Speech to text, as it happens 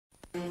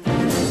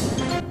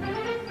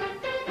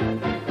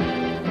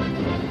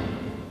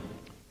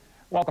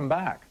Welcome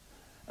back.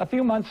 A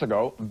few months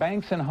ago,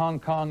 banks in Hong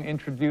Kong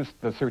introduced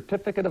the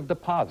Certificate of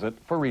Deposit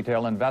for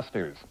retail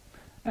investors.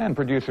 And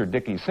producer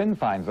Dickie Sin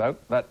finds out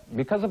that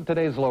because of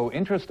today's low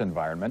interest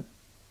environment,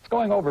 it's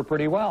going over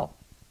pretty well.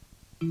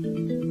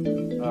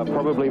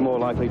 Probably more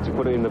likely to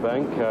put it in the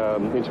bank,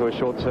 into a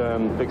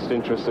short-term fixed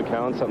interest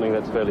account, something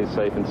that's fairly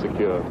safe and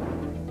secure.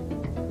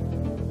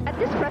 At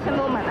this present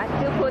moment, I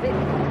still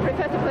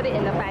prefer to put it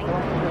in the bank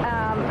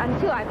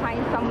until I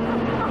find some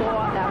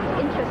more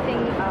interesting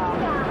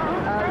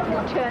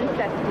returns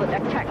that would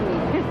attract me.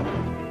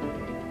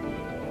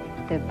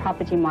 The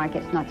property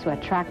market's not so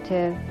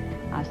attractive.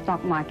 Our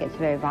stock market's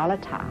very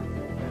volatile.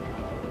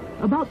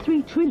 About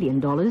 $3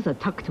 trillion are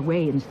tucked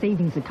away in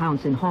savings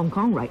accounts in Hong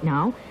Kong right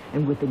now,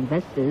 and with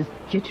investors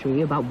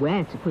jittery about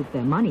where to put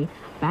their money,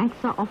 banks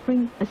are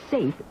offering a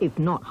safe, if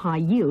not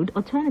high-yield,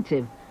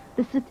 alternative,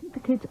 the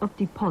Certificate of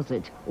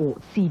Deposit, or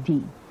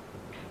CD.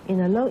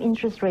 In a low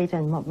interest rate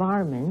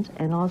environment,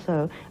 and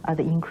also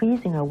the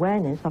increasing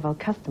awareness of our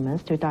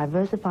customers to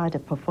diversify the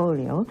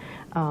portfolio,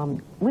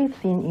 we've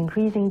seen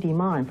increasing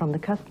demand from the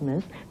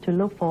customers to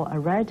look for a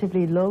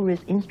relatively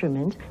low-risk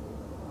instrument.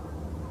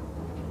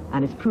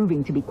 And it's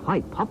proving to be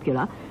quite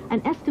popular.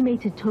 An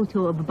estimated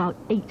total of about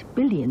 $8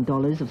 billion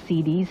of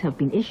CDs have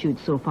been issued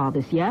so far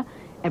this year.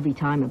 Every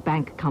time a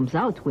bank comes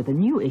out with a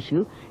new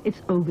issue,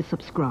 it's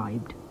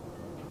oversubscribed.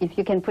 If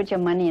you can put your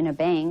money in a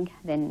bank,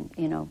 then,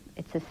 you know,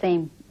 it's the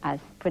same as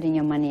putting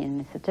your money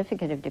in a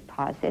certificate of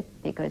deposit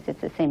because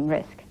it's the same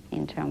risk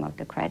in terms of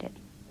the credit.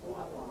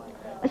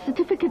 A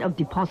certificate of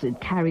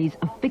deposit carries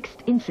a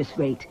fixed interest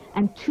rate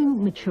and 2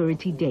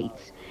 maturity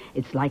dates.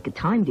 It's like a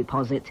time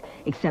deposit,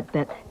 except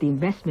that the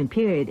investment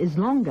period is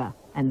longer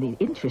and the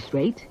interest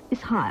rate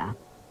is higher.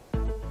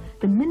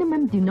 The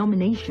minimum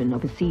denomination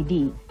of a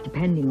CD,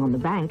 depending on the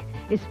bank,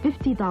 is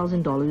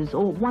 $50,000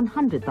 or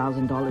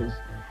 $100,000.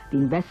 The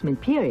investment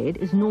period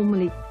is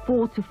normally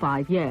 4 to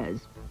 5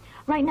 years.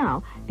 Right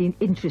now, the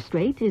interest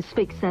rate is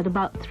fixed at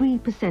about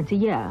 3% a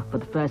year for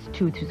the first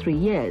 2 to 3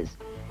 years.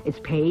 It's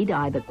paid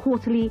either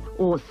quarterly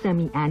or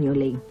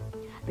semi-annually.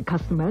 The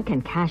customer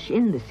can cash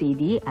in the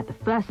CD at the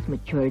first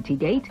maturity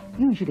date,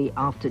 usually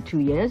after 2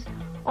 years,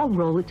 or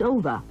roll it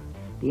over.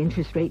 The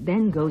interest rate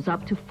then goes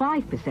up to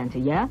 5% a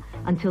year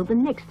until the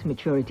next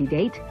maturity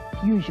date,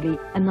 usually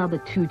another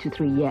 2 to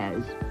 3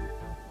 years.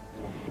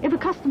 If a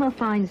customer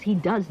finds he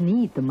does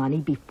need the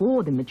money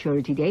before the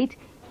maturity date,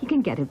 he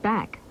can get it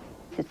back.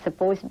 It's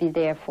supposed to be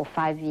there for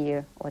 5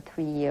 years or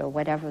 3 years,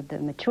 whatever the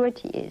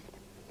maturity is.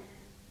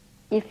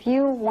 If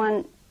you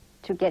want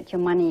to get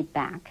your money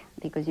back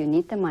because you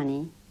need the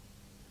money,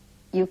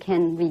 you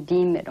can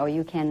redeem it or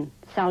you can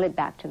sell it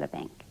back to the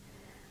bank.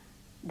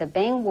 The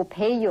bank will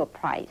pay you a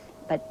price,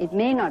 but it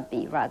may not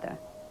be, rather,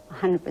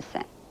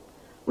 100%.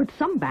 With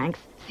some banks,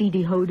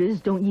 CD holders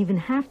don't even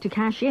have to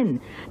cash in.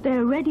 They're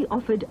already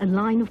offered a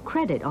line of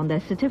credit on their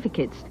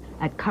certificates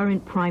at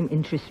current prime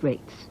interest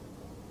rates.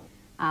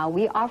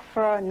 We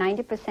offer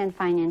 90%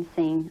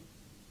 financing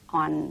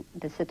on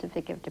the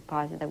certificate of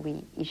deposit that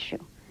we issue.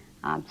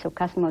 So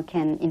customer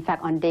can, in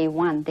fact, on day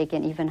one, they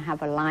can even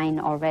have a line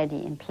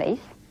already in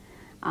place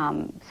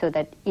so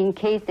that in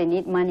case they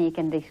need money,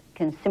 they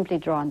can simply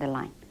draw on the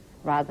line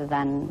rather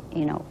than,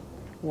 you know,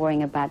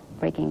 worrying about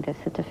breaking the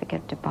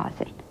certificate of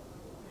deposit.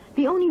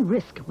 The only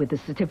risk with the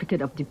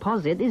certificate of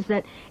deposit is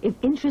that if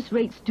interest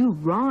rates do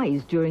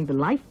rise during the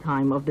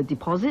lifetime of the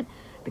deposit,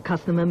 the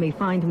customer may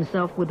find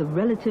himself with a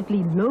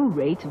relatively low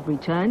rate of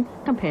return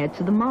compared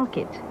to the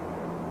market.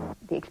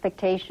 The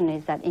expectation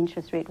is that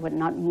interest rate would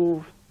not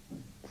move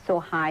so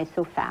high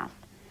so fast,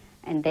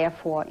 and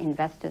therefore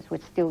investors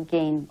would still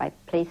gain by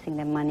placing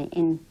their money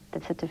in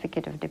the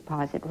certificate of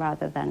deposit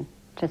rather than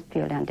just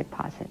purely on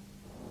deposit.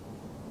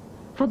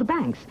 For the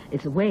banks,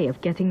 it's a way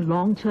of getting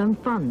long-term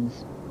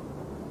funds.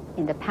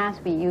 In the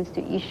past, we used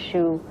to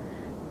issue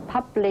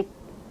public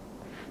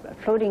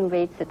floating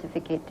rate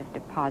certificate of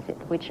deposit,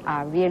 which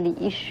are really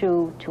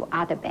issued to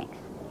other banks,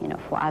 you know,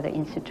 for other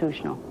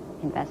institutional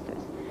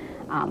investors.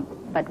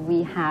 But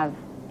we have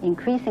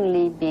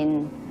increasingly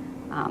been,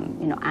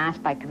 you know,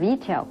 asked by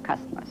retail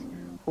customers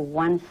who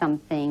want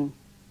something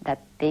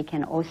that they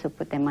can also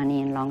put their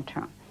money in long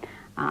term.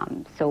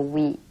 So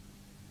we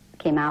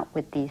came out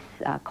with these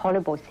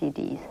callable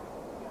CDs.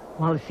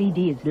 While a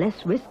CD is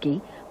less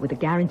risky, with a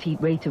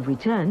guaranteed rate of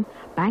return,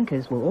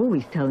 bankers will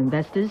always tell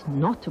investors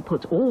not to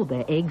put all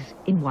their eggs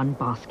in one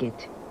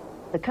basket.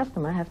 The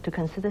customer has to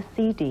consider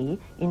CD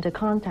in the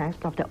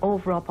context of the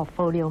overall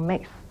portfolio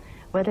mix,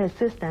 whether it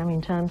suits them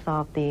in terms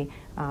of the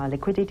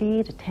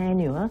liquidity, the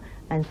tenure,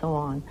 and so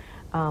on.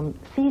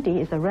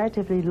 CD is a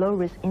relatively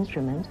low-risk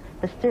instrument,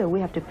 but still we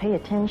have to pay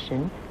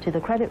attention to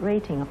the credit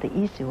rating of the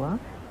issuer,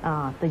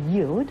 the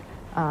yield,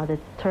 the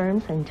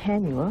terms and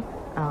tenure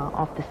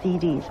of the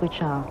CDs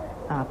which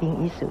are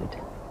being issued.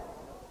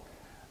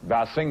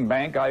 Dah Sing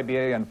Bank,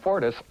 IBA, and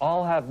Fortis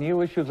all have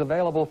new issues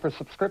available for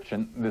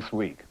subscription this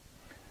week.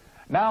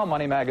 Now,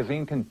 Money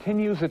Magazine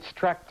continues its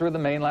trek through the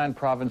mainland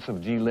province of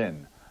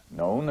Jilin,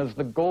 known as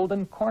the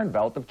Golden Corn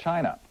Belt of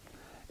China.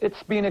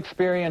 It's been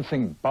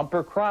experiencing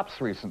bumper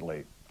crops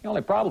recently. The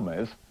only problem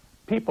is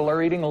People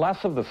are eating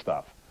less of the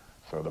stuff,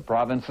 so the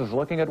province is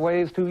looking at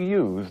ways to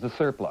use the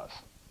surplus.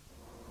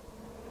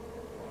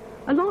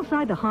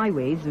 Alongside the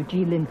highways of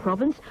Jilin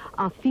province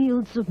are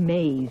fields of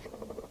maize.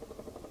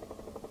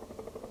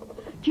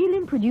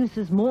 Jilin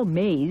produces more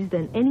maize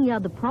than any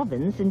other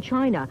province in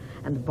China,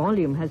 and the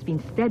volume has been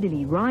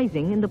steadily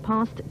rising in the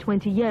past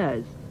 20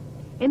 years.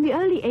 In the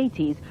early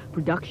 80s,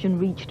 production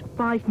reached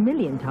 5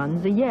 million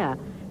tons a year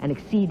and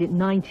exceeded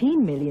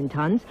 19 million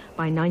tons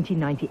by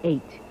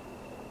 1998.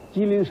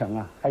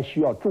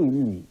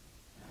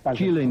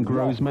 Jilin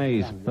grows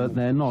maize, but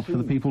they're not for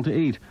the people to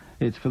eat.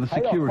 It's for the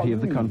security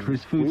of the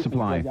country's food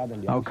supply.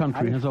 Our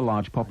country has a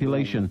large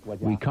population.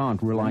 We can't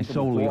rely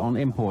solely on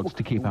imports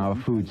to keep our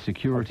food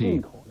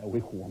security.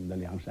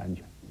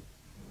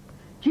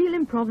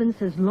 Jilin province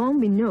has long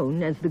been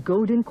known as the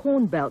Golden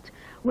Corn Belt,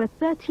 where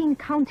 13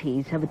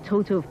 counties have a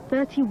total of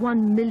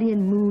 31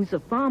 million moos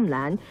of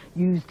farmland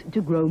used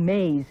to grow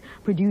maize,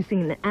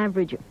 producing an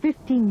average of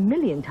 15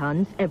 million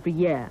tons every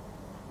year.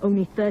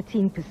 Only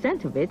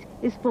 13% of it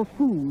is for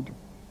food.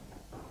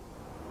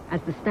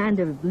 As the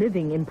standard of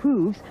living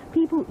improves,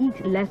 people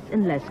eat less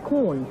and less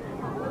corn.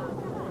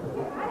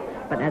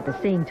 But at the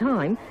same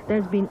time,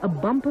 there's been a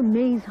bumper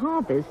maize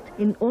harvest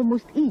in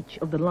almost each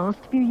of the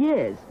last few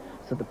years,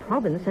 so the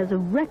province has a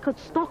record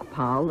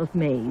stockpile of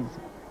maize.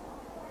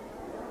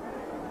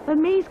 But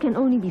maize can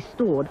only be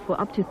stored for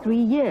up to 3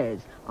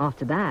 years.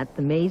 After that,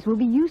 the maize will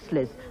be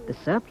useless. The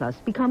surplus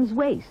becomes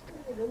waste.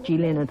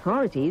 Jilin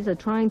authorities are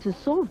trying to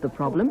solve the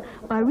problem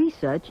by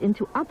research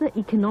into other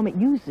economic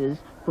uses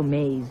for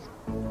maize.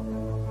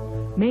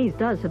 Maize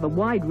does have a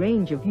wide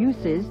range of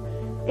uses.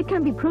 It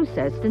can be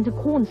processed into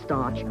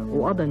cornstarch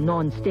or other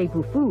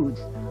non-staple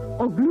foods,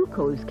 or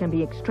glucose can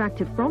be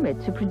extracted from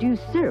it to produce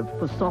syrup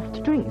for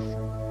soft drinks.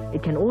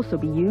 It can also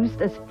be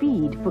used as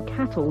feed for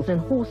cattle and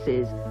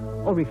horses,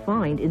 or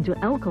refined into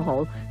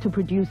alcohol to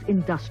produce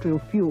industrial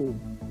fuel.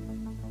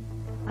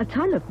 A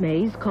ton of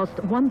maize costs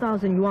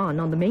 1,000 yuan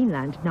on the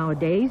mainland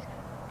nowadays.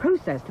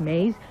 Processed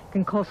maize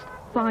can cost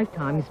 5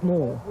 times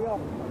more.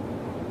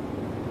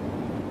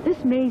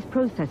 This maize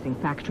processing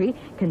factory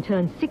can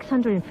turn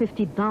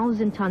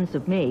 650,000 tons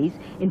of maize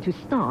into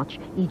starch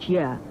each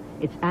year.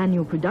 Its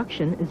annual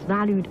production is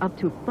valued up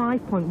to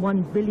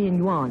 5.1 billion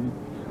yuan.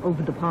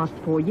 Over the past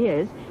 4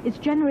 years, it's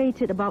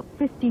generated about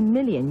 $50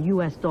 million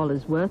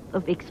worth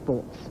of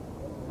exports.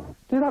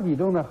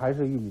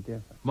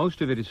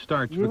 Most of it is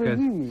starch because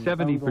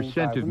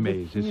 70% of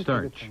maize is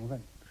starch.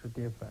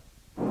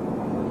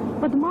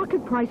 But the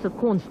market price of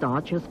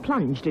cornstarch has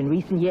plunged in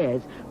recent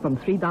years from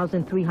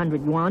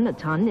 3,300 yuan a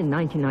ton in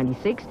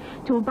 1996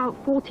 to about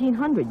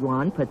 1,400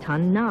 yuan per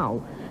ton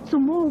now. So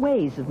more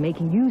ways of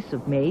making use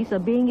of maize are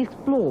being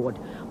explored.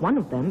 One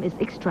of them is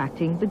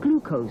extracting the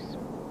glucose.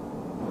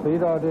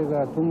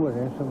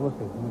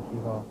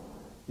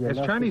 As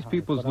Chinese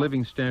people's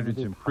living standards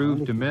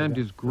improve, demand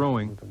is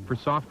growing for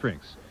soft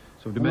drinks,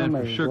 so demand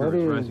for sugar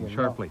is rising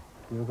sharply.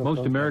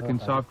 Most American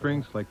soft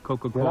drinks, like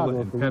Coca-Cola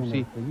and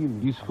Pepsi,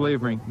 use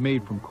flavoring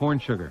made from corn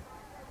sugar.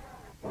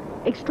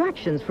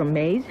 Extractions from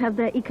maize have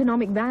their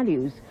economic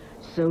values.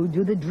 So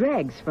do the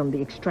dregs from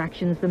the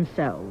extractions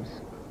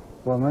themselves.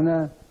 Our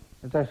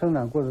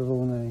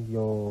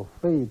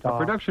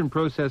production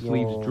process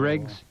leaves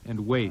dregs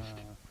and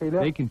waste.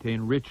 They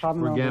contain rich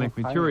organic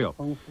material.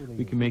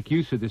 We can make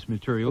use of this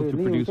material to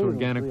produce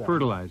organic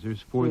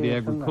fertilizers for the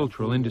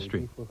agricultural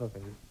industry.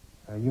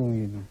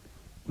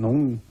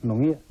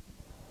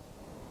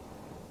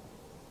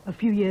 A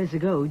few years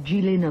ago,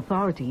 Jilin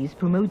authorities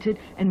promoted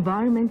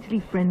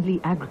environmentally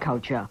friendly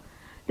agriculture.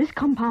 This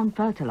compound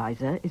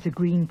fertilizer is a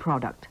green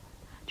product.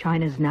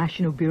 China's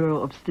National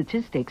Bureau of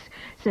Statistics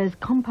says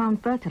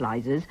compound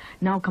fertilizers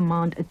now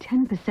command a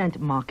 10%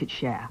 market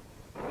share.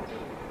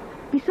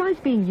 Besides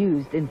being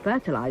used in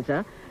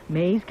fertilizer,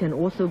 maize can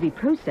also be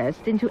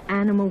processed into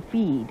animal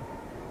feed.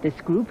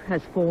 This group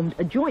has formed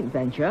a joint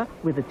venture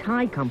with a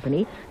Thai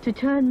company to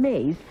turn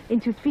maize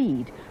into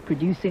feed,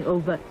 producing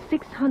over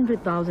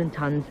 600,000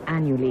 tons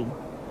annually.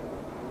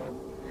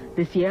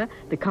 This year,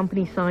 the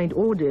company signed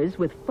orders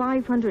with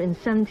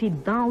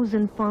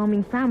 570,000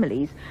 farming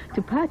families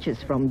to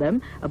purchase from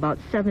them about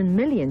 7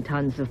 million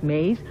tons of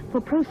maize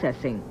for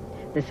processing.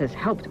 This has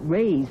helped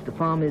raise the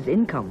farmers'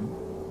 income.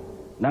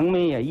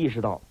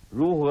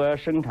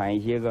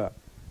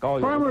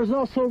 Farmers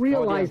also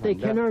realize they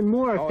can earn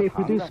more if they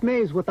produce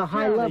maize with a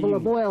high level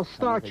of oil,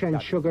 starch,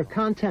 and sugar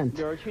content.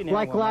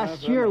 Like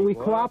last year, we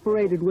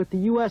cooperated with the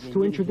U.S.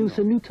 to introduce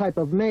a new type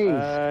of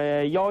maize.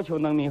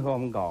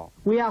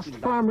 We asked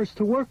farmers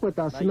to work with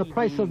us, and the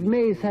price of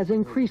maize has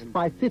increased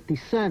by 50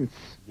 cents.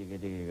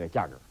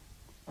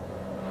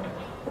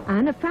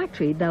 And a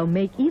factory that'll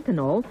make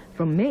ethanol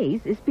from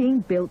maize is being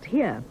built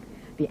here.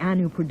 The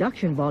annual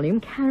production volume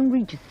can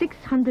reach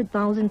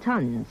 600,000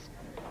 tons.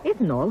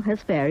 Ethanol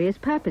has various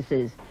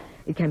purposes.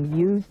 It can be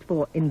used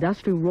for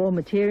industrial raw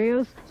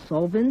materials,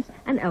 solvents,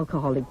 and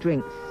alcoholic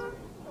drinks.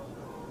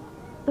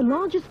 The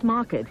largest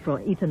market for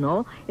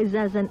ethanol is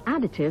as an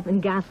additive in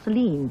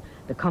gasoline.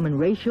 The common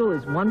ratio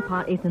is 1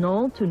 part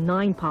ethanol to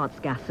 9 parts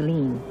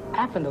gasoline.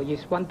 Ethanol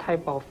is one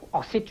type of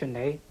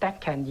oxygenate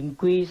that can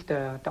increase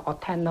the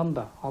octane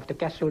number of the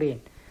gasoline.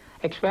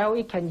 As well,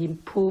 it can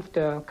improve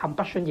the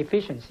combustion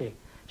efficiency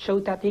so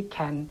that it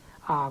can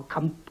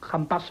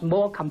combust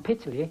more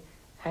completely,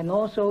 and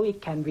also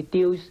it can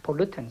reduce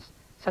pollutants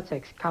such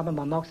as carbon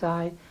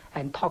monoxide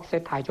and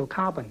toxic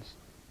hydrocarbons.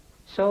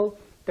 So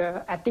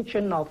the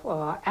addition of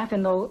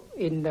ethanol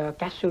in the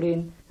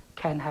gasoline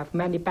can have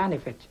many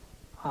benefits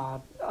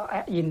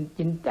in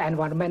the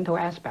environmental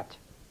aspect.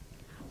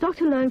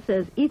 Dr. Leung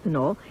says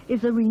ethanol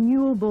is a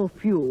renewable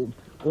fuel,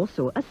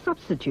 also a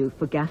substitute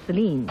for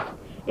gasoline.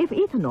 If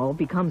ethanol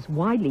becomes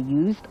widely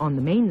used on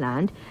the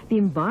mainland, the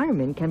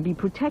environment can be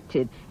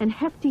protected and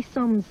hefty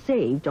sums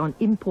saved on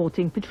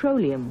importing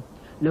petroleum.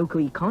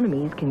 Local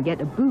economies can get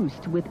a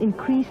boost with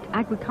increased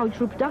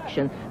agricultural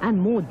production and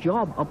more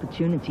job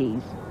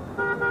opportunities.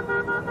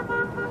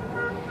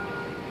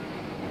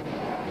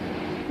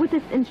 With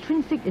its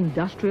intrinsic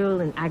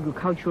industrial and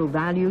agricultural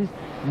values,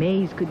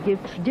 maize could give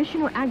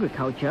traditional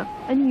agriculture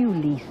a new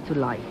lease to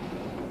life.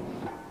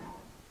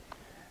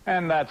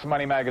 And that's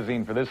Money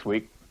Magazine for this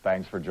week.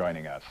 Thanks for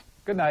joining us.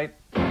 Good night.